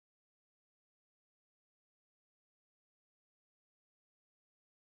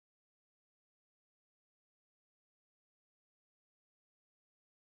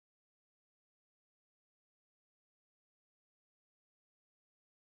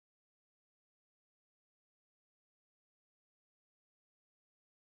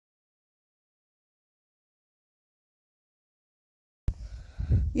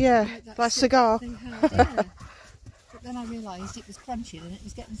Yeah, like by cigar. They had, yeah. But then I realised it was crunchy and it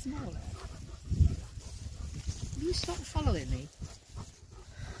was getting smaller. Will you stop following me?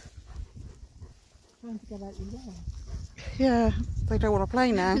 Trying to get out your way. Yeah, they don't want to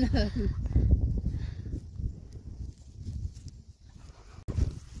play now. No.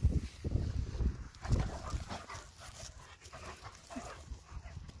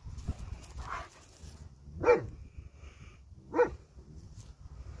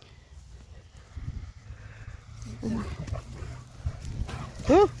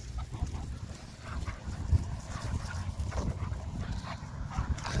 Ooh.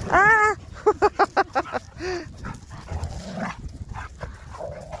 Ah!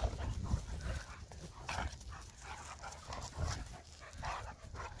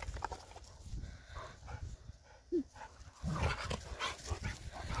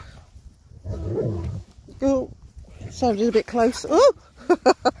 Oh, sounded a bit close. Oh!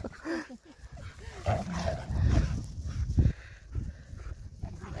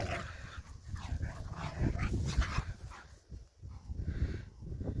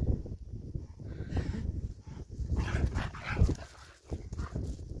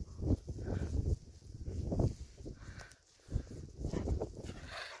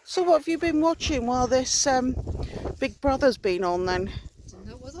 So what have you been watching while this Big Brother's been on then? Didn't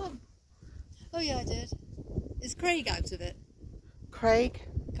know it was on. Oh yeah, I did. Is Craig out of it? Craig?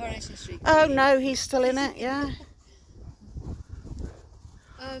 Coronation Street. Oh no, he's still in it, yeah.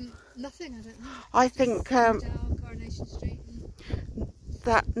 Nothing, I don't know. I think Down Coronation Street.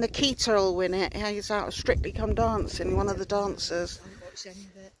 that Nikita will win it. He's out of Strictly Come Dancing, one of the dancers. I haven't watched any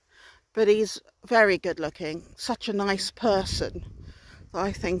of it. But he's very good looking, such a nice person.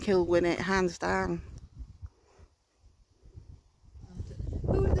 I think he'll win it hands down.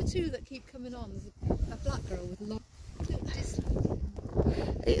 Who are the two that keep coming on? There's a black girl with long... I don't dislike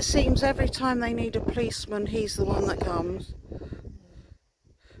him. It seems every time they need a policeman, he's the one that comes.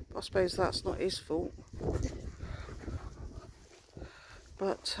 But I suppose that's not his fault.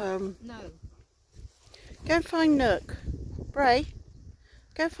 But, No. go and find Nook. Brea,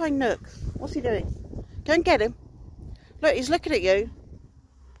 go find Nook. What's he doing? Go and get him. Look, he's looking at you.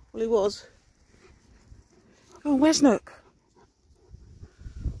 Well, he was. Oh, where's Nook?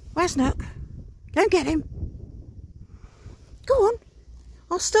 Where's Nook? Go and get him. Go on.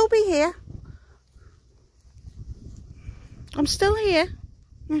 I'll still be here. I'm still here.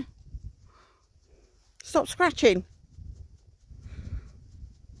 Stop scratching.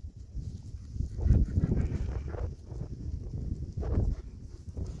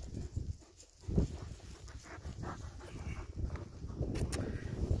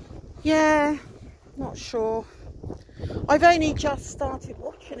 Yeah, not sure. I've only just started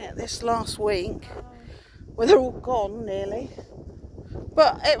watching it this last week. Well, they're all gone nearly.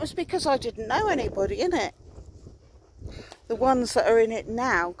 But it was because I didn't know anybody in it. The ones that are in it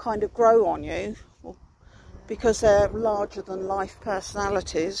now kind of grow on you because they're larger than life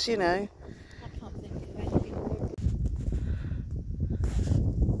personalities, you know. I can't think of anything more.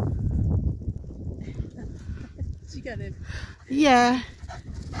 Did you get him? Yeah.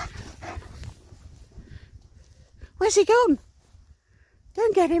 Where's he gone? Go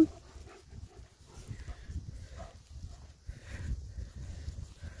and get him.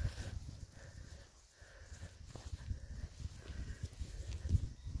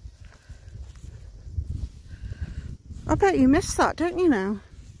 I bet you missed that, don't you now?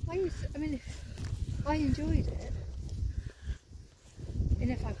 I enjoyed it. And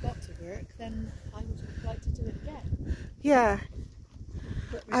if I've got to work, then I would like to do it again. Yeah.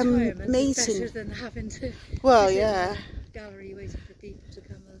 But retirement is better meeting. than having to Well, sit yeah. in a gallery waiting for people to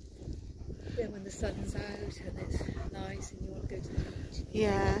come and then when the sun's out and it's nice and you want to go to the beach.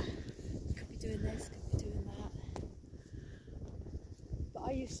 Yeah. Could be doing this, could be doing that. But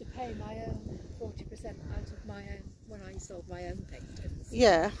I used to pay my own 40% out of my own when I sold my own paintings.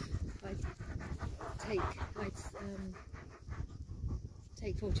 Yeah. I'd take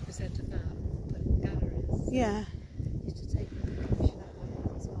 40% of that and put in galleries. Yeah. Used to take the commission out of my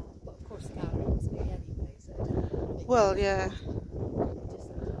own as well. But of course the gallery was me anyway, so I didn't want to make Well, yeah.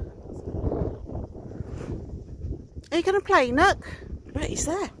 Are you going to play, Nook? Right, he's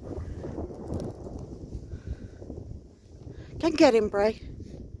there. Go and get him, Brea.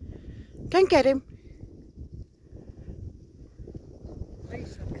 Go and get him. I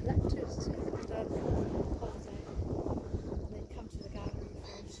used to have collectors who would go on holiday and they'd come to the gallery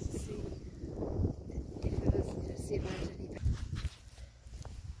first to see if there was, to see if I had any.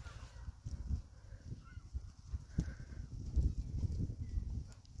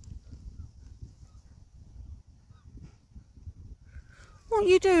 What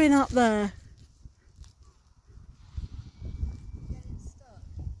are you doing up there? Getting stuck.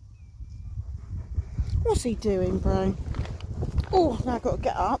 What's he doing, bro? Oh, now I've got to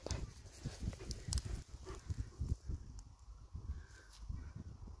get up.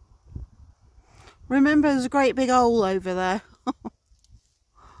 Remember, there's a great big hole over there.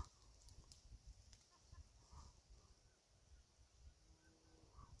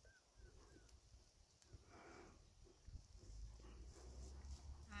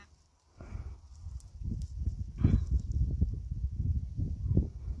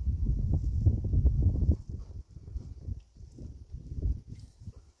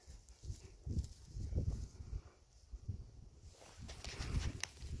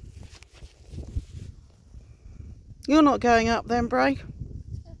 You're not going up then, Bray? Got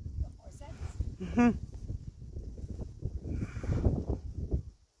more sense. Mm-hmm.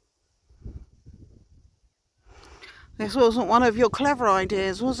 This wasn't one of your clever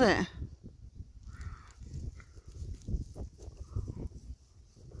ideas, was it?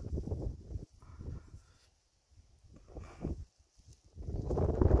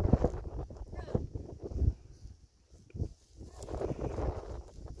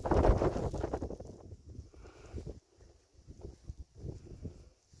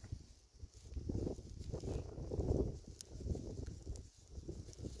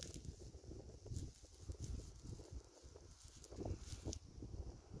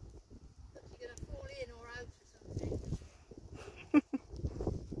 You're going to fall in or out or something.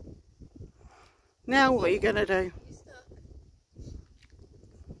 Now what are you going to do? You're stuck.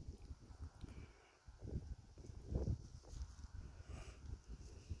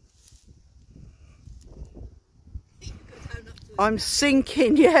 You could go down up to I'm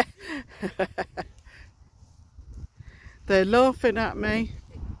sinking, yeah. They're laughing at me.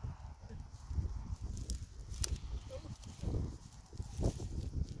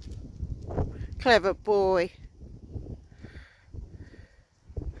 Clever boy.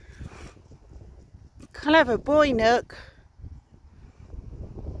 Clever boy, Nook.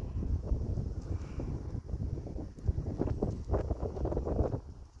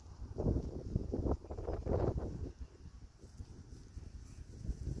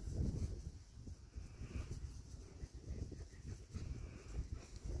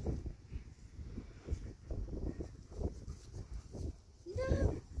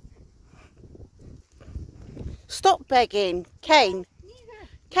 No. Stop begging. Kane. Neither.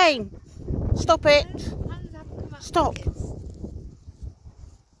 Kane. Stop it. Hands haven't come up. Stop. Pockets.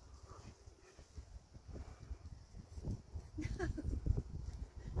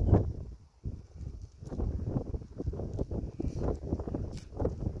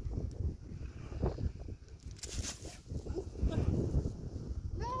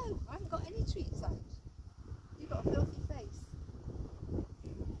 No, I haven't got any treats out. You've got a filthy face.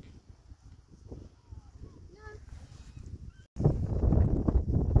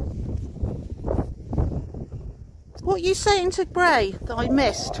 What are you saying to Bray that I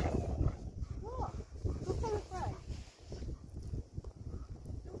missed? What? Go play with Bray.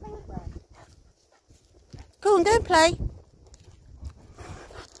 Go play with Bray. Go on, go and play.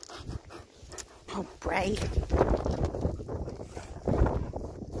 Oh, Bray.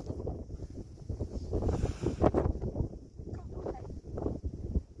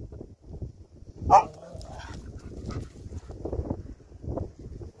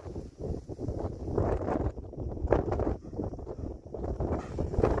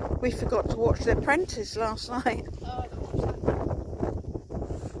 We forgot to watch The Apprentice last night. Oh, I don't watch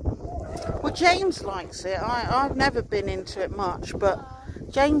that. Well, James likes it. I've never been into it much, but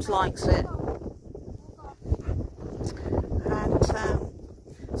James likes it. And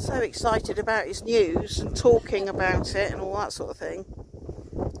so excited about his news and talking about it and all that sort of thing.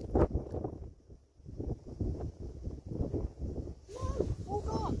 No, all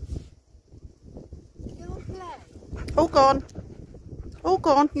gone. Go and play. All gone. All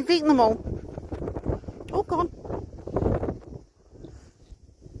gone. You've eaten them all. All gone.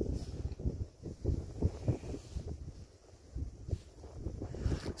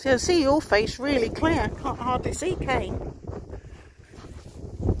 So I see your face really clear. Can't hardly see Kane.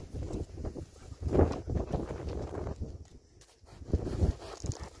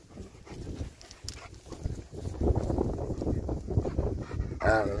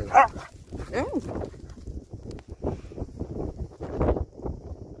 Oh.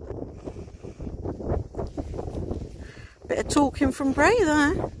 Bit of talking from Bray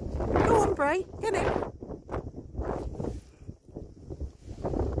there. Go on, Bray, get it.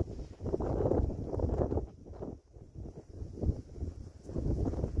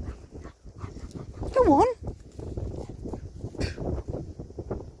 Go on.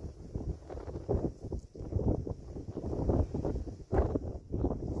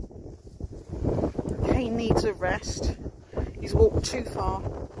 Kane needs a rest. He's walked too far.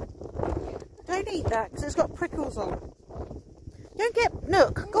 Don't eat that because it's got prickles on. Don't get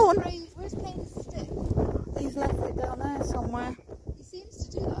Nook. Go on. Where's Kane's stick? He's left it down there somewhere. He seems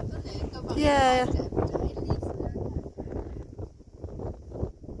to do that, doesn't he? Go back Yeah. and find it every day and leaves it there again.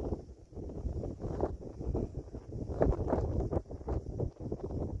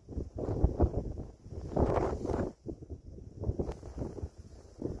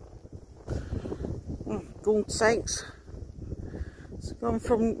 Oh, God's sakes. It's gone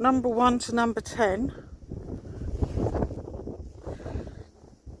from number 1 to number 10.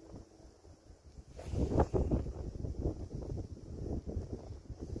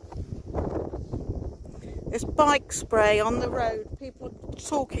 There's bike spray on the road. People are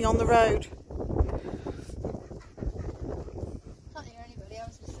talking on the road. Can't hear anybody. I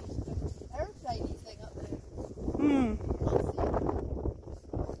was listening to the aeroplane thing up there. Hmm.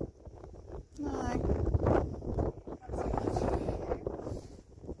 Can't see it. No.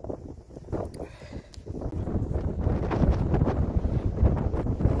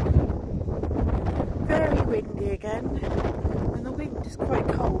 Very windy again, and the wind is quite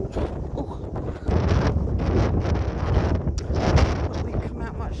cold. Oh. But we've come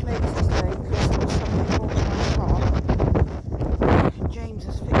out much later today because there was something wrong with my car. James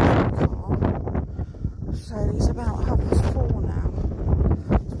has fixed the car, so he's about 4:30 now.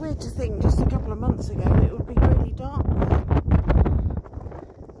 It's weird to think just a couple of months ago it would be really dark now.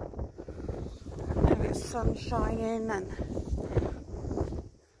 Now it's sun shining and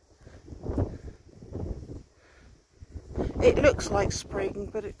it looks like spring,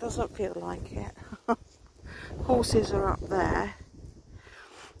 but it doesn't feel like it. Horses are up there.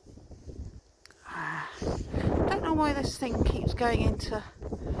 Don't know why this thing keeps going into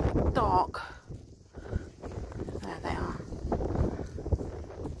dark. There they are.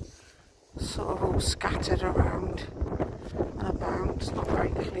 Sort of all scattered around and about. It's not very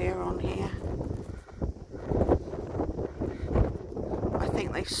clear on here. I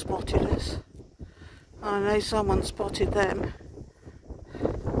think they've spotted us. I know someone spotted them.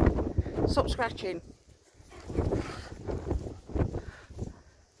 Stop scratching.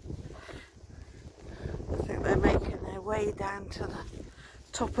 I think they're making their way down to the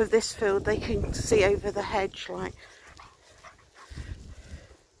top of this field. They can see over the hedge like.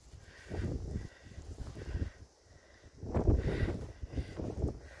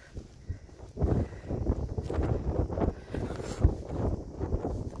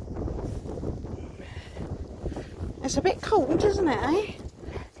 It's a bit cold, isn't it, eh?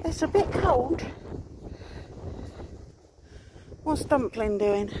 It's a bit cold. What's Dumpling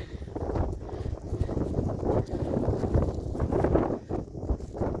doing?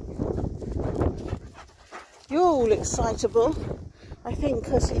 You're all excitable, I think,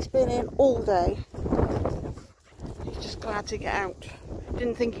 because he's been in all day. He's just glad to get out.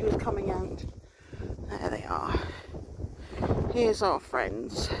 Didn't think he was coming out. There they are. Here's our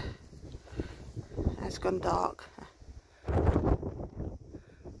friends. It's gone dark.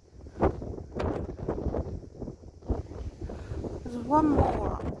 There's one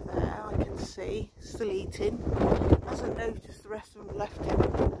more up there I can see, still eating. Hasn't noticed the rest of them left him.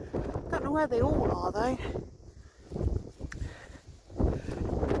 Don't know where they all are though.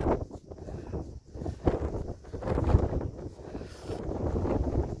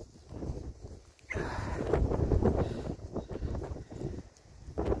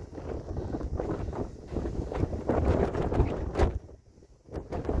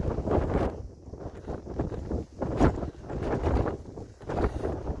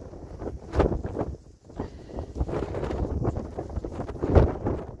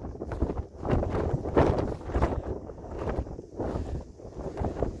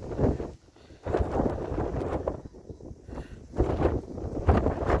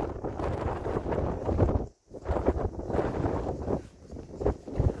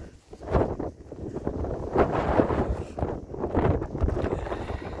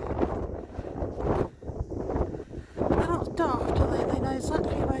 Daft, do they? They know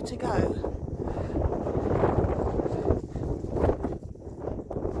exactly where to go.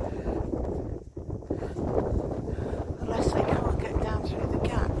 Unless they can't get down through the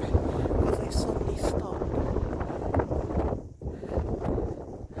gap because they suddenly stop.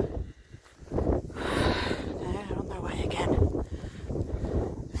 They're on their way again.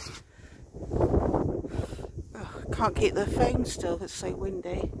 Oh, can't keep the phone still, it's so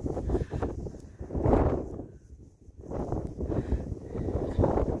windy.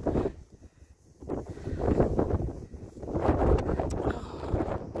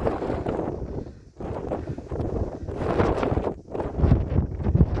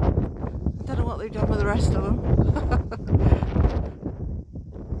 we done with the rest of them?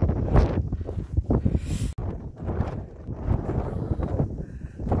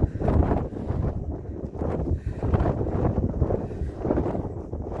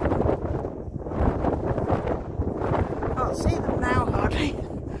 Can't see them now hardly.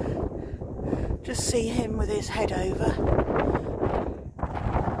 Just see him with his head over.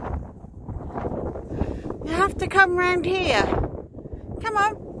 You have to come round here. Come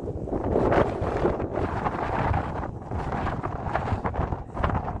on.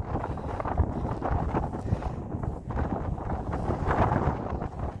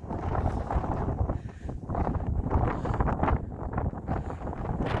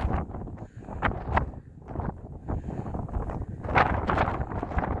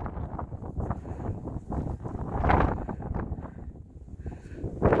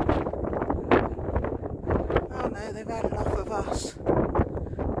 Oh no, they've had enough of us.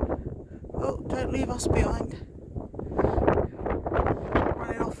 Oh, don't leave us behind.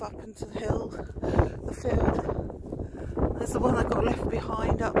 Running off up into the hill, the field. There's the one I got left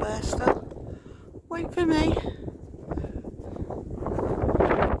behind up there still. Wait for me.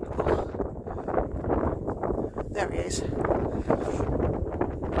 There he is.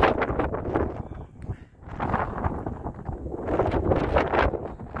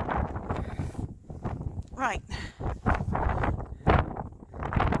 Right.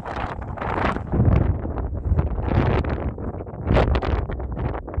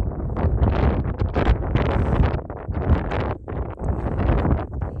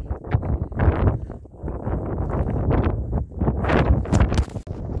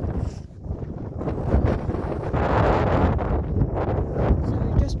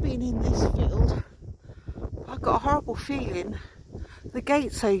 In this field, I've got a horrible feeling the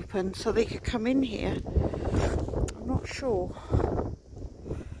gate's open so they could come in here. I'm not sure.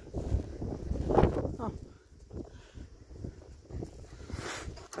 Oh.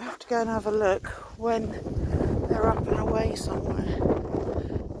 I have to go and have a look when they're up and away somewhere.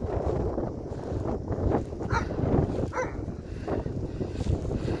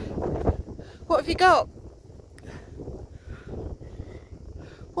 What have you got?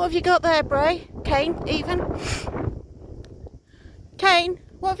 What have you got there, Brea? Kane, even? Kane,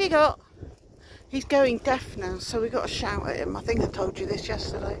 what have you got? He's going deaf now, so we've got to shout at him. I think I told you this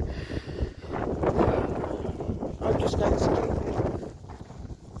yesterday. I'm just going stupid.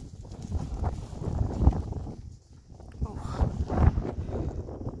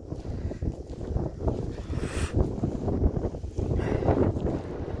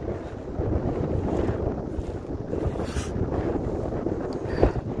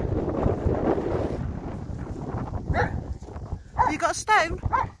 You got a stone?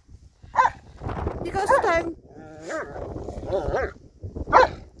 You got a stone?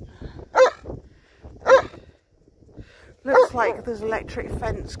 Looks like there's an electric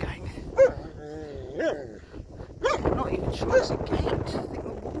fence going. I'm not even sure it's a gate. I think the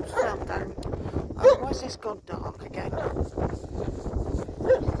walls fell down. Oh, why has this gone dark again?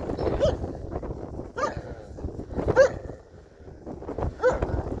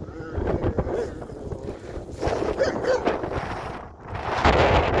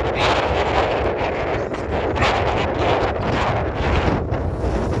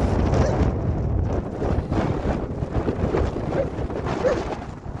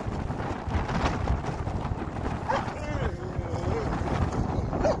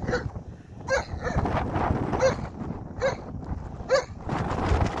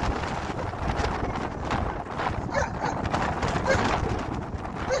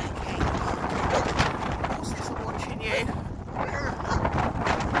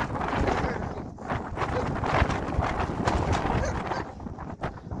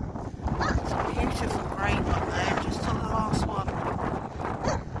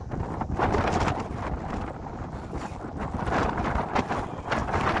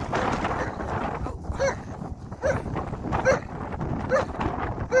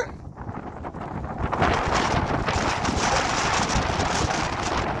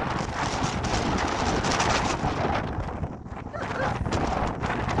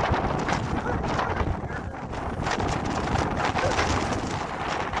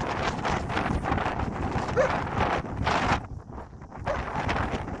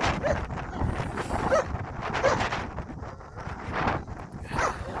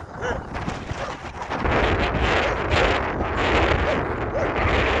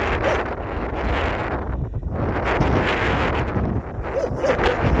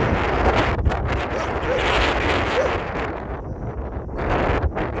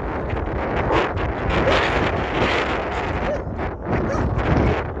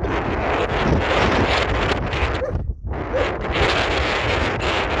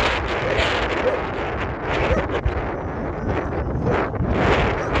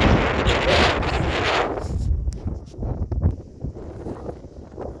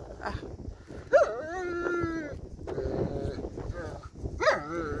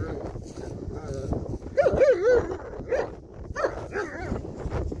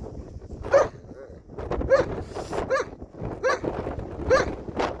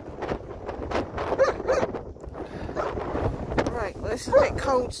 It's a bit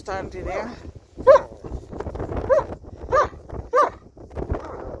cold standing here. You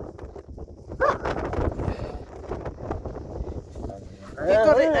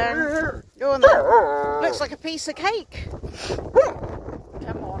got it then. Go on then. Looks like a piece of cake.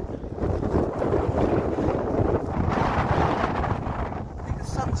 Come on. I think the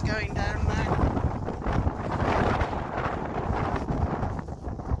sun's going down now.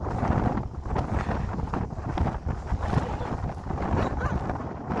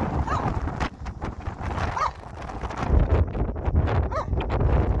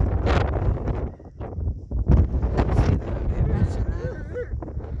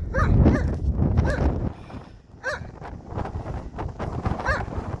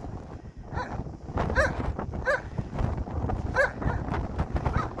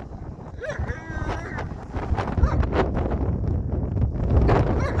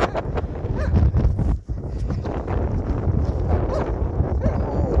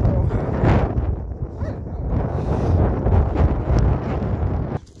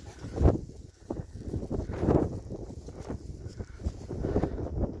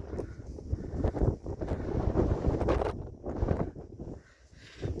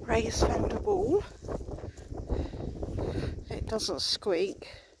 Brea's found a ball. It doesn't squeak,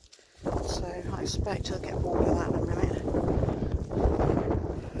 so I expect he'll get bored of that in a minute.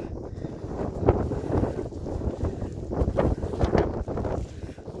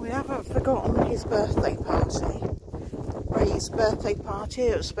 We haven't forgotten his birthday party. Brea's birthday party.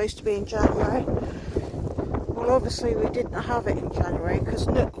 It was supposed to be in January. Well, obviously we didn't have it in January because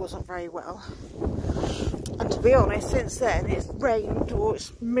Nook wasn't very well. And to be honest, since then it's rained or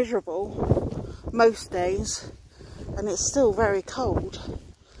it's miserable most days, and it's still very cold.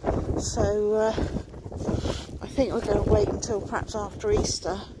 So I think we're going to wait until perhaps after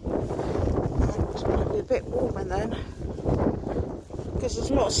Easter, and it might be a bit warmer then, because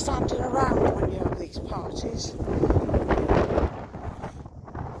there's a lot of standing around when you have these parties.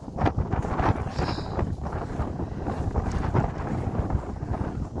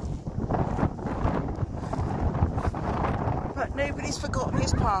 Nobody's forgotten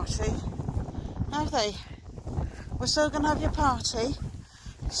his party, have they? We're still going to have your party.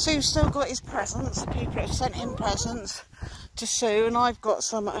 Sue's still got his presents. People have sent him presents to Sue, and I've got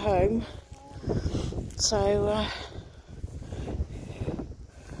some at home. So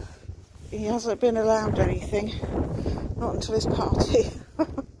he hasn't been allowed anything, not until his party.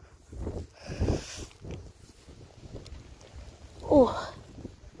 Oh.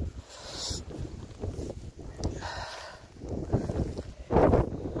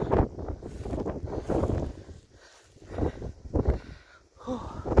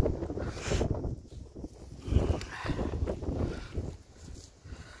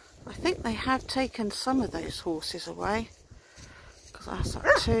 I think they have taken some of those horses away, because that's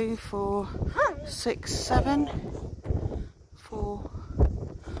like 2, 4, 6, 7, 4,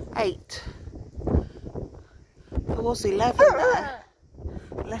 8. There was 11 there,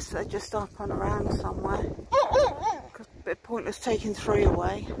 unless they're just up and around somewhere. It's a bit pointless taking 3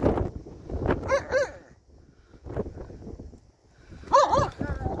 away.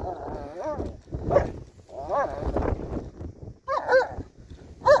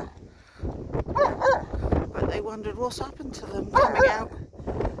 Wondered what's happened to them coming out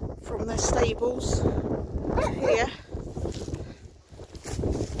from their stables here.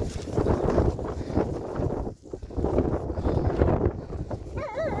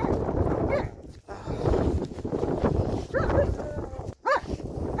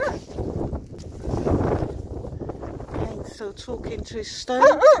 Kane's still talking to his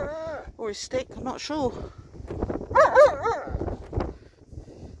stone or his stick, I'm not sure.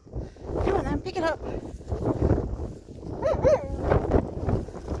 Come on then, pick it up.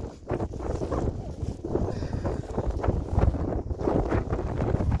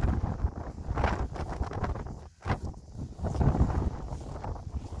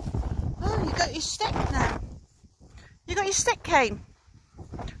 Stick now. You got your stick, Kane?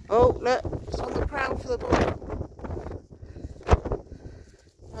 Oh, look, it's on the ground for the ball.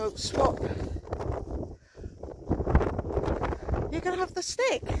 Oh, swap. You can have the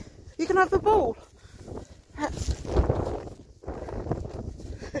stick. You can have the ball.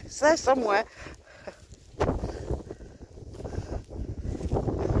 It's there somewhere.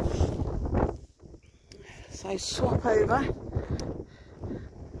 So swap over.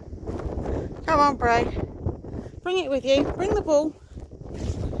 Come on, Brea. Bring it with you. Bring the ball.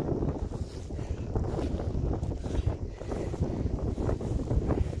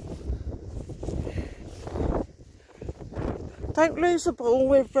 Don't lose the ball.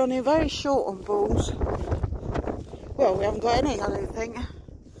 We're running very short on balls. Well, we haven't got any, I don't think.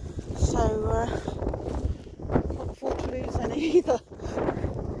 So, can't afford to lose any either.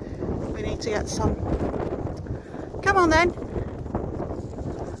 We need to get some. Come on then.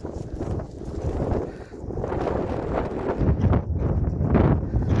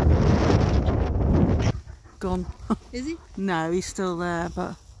 Gone. Is he? No, he's still there,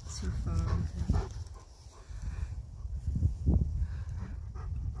 but Too far. I think.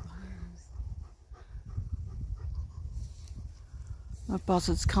 the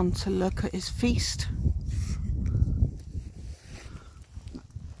buzzard's come to look at his feast.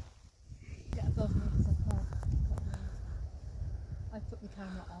 Get above me because I can't. I put my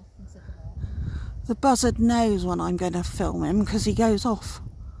camera off and said about. The buzzard knows when I'm going to film him because he goes off.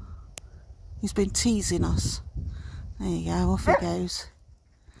 He's been teasing us. There you go, off he goes.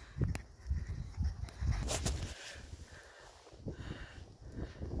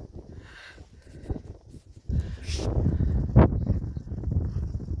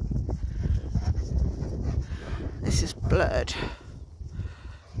 This is blurred.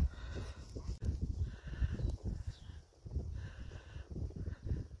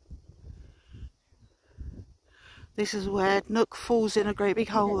 This is where Nook falls in a great big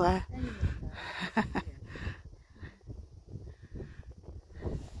hole there.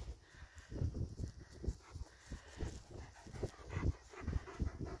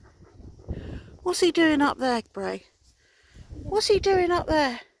 What's he doing up there, Brea? What's he doing up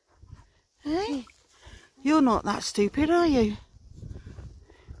there? Hey? You're not that stupid, are you?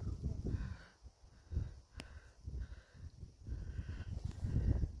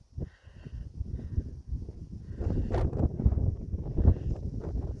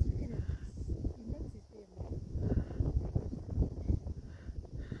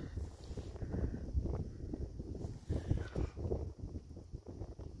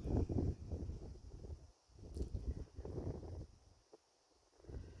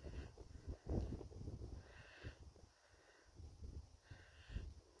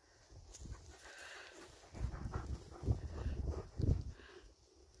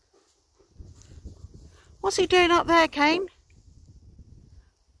 What's he doing up there, Kane?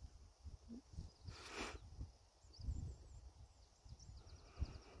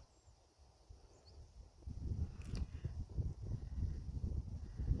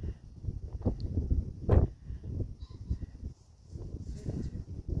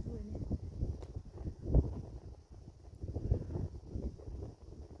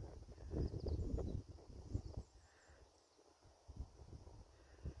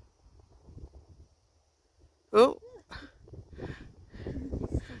 Oh.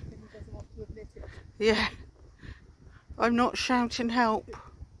 Yeah. I'm not shouting help.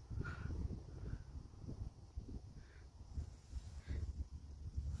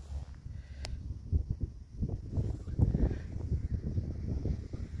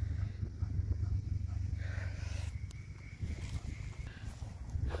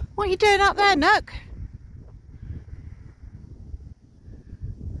 What are you doing up there, Nook?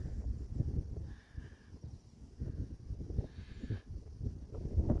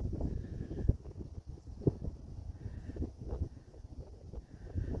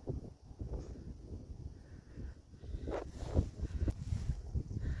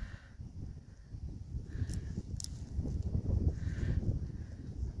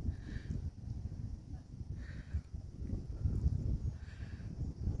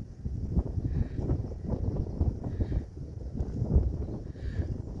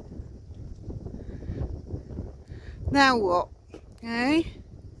 Now what? Eh?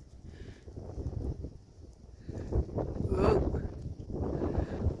 Oh.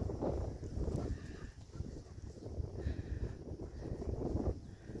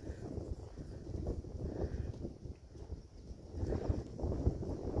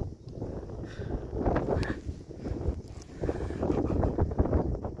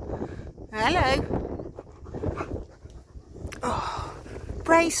 Hello. Oh.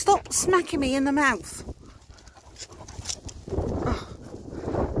 Brea, stop smacking me in the mouth.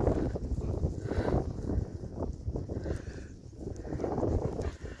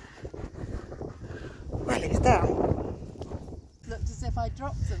 Well, it's down. Looked as if I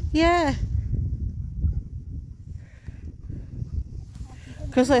dropped them. Yeah.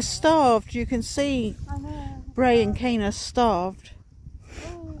 Because they're starved, you can see I know. Brea and Kane are starved.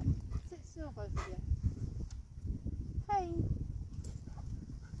 Oh, sit still, both of you. Hey.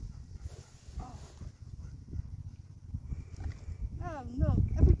 Oh, look,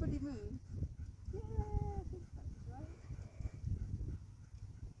 everybody move. Yeah, I think that's right.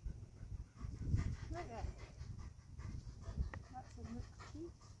 Look there. That's a Nook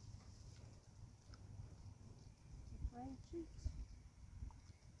sheep.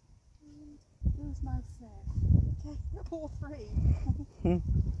 There's my set. Okay, all three.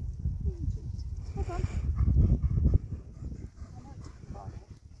 Hold on.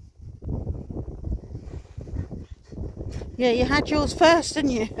 Yeah, you had yours first,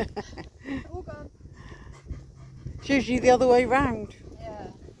 didn't you? All gone. It's usually the other way round. Yeah.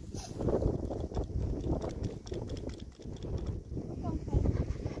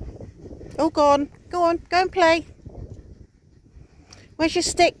 All gone. Go on, go and play. Where's your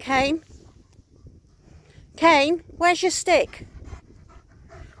stick, Kane? Kane, where's your stick?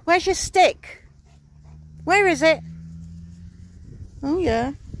 Where's your stick? Where is it? Oh,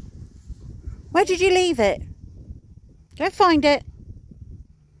 yeah. Where did you leave it? Go find it.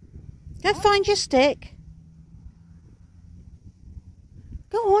 Go find your stick.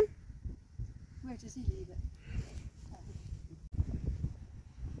 Go on. Where does he leave it?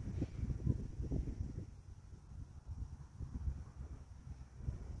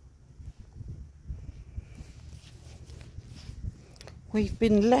 We've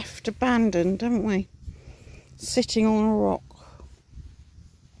been left abandoned, haven't we? Sitting on a rock.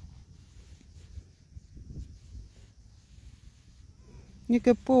 You're a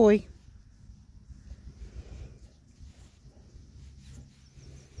good boy.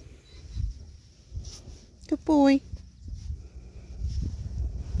 Good boy.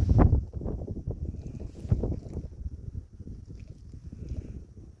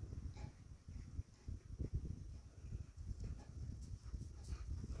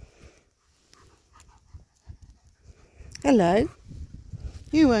 Hello.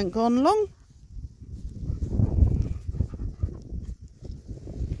 You weren't gone long.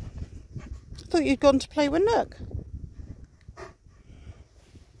 I thought you'd gone to play with Nook.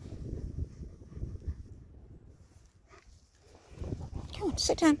 Come on,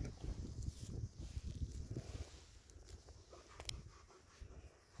 sit down.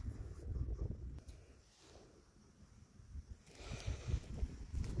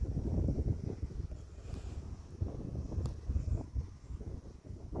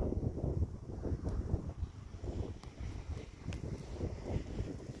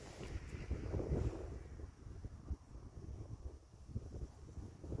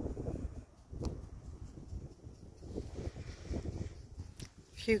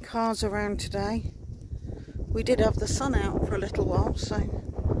 Few cars around today. We did have the sun out for a little while, so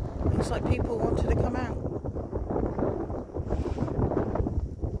looks like people wanted to come out.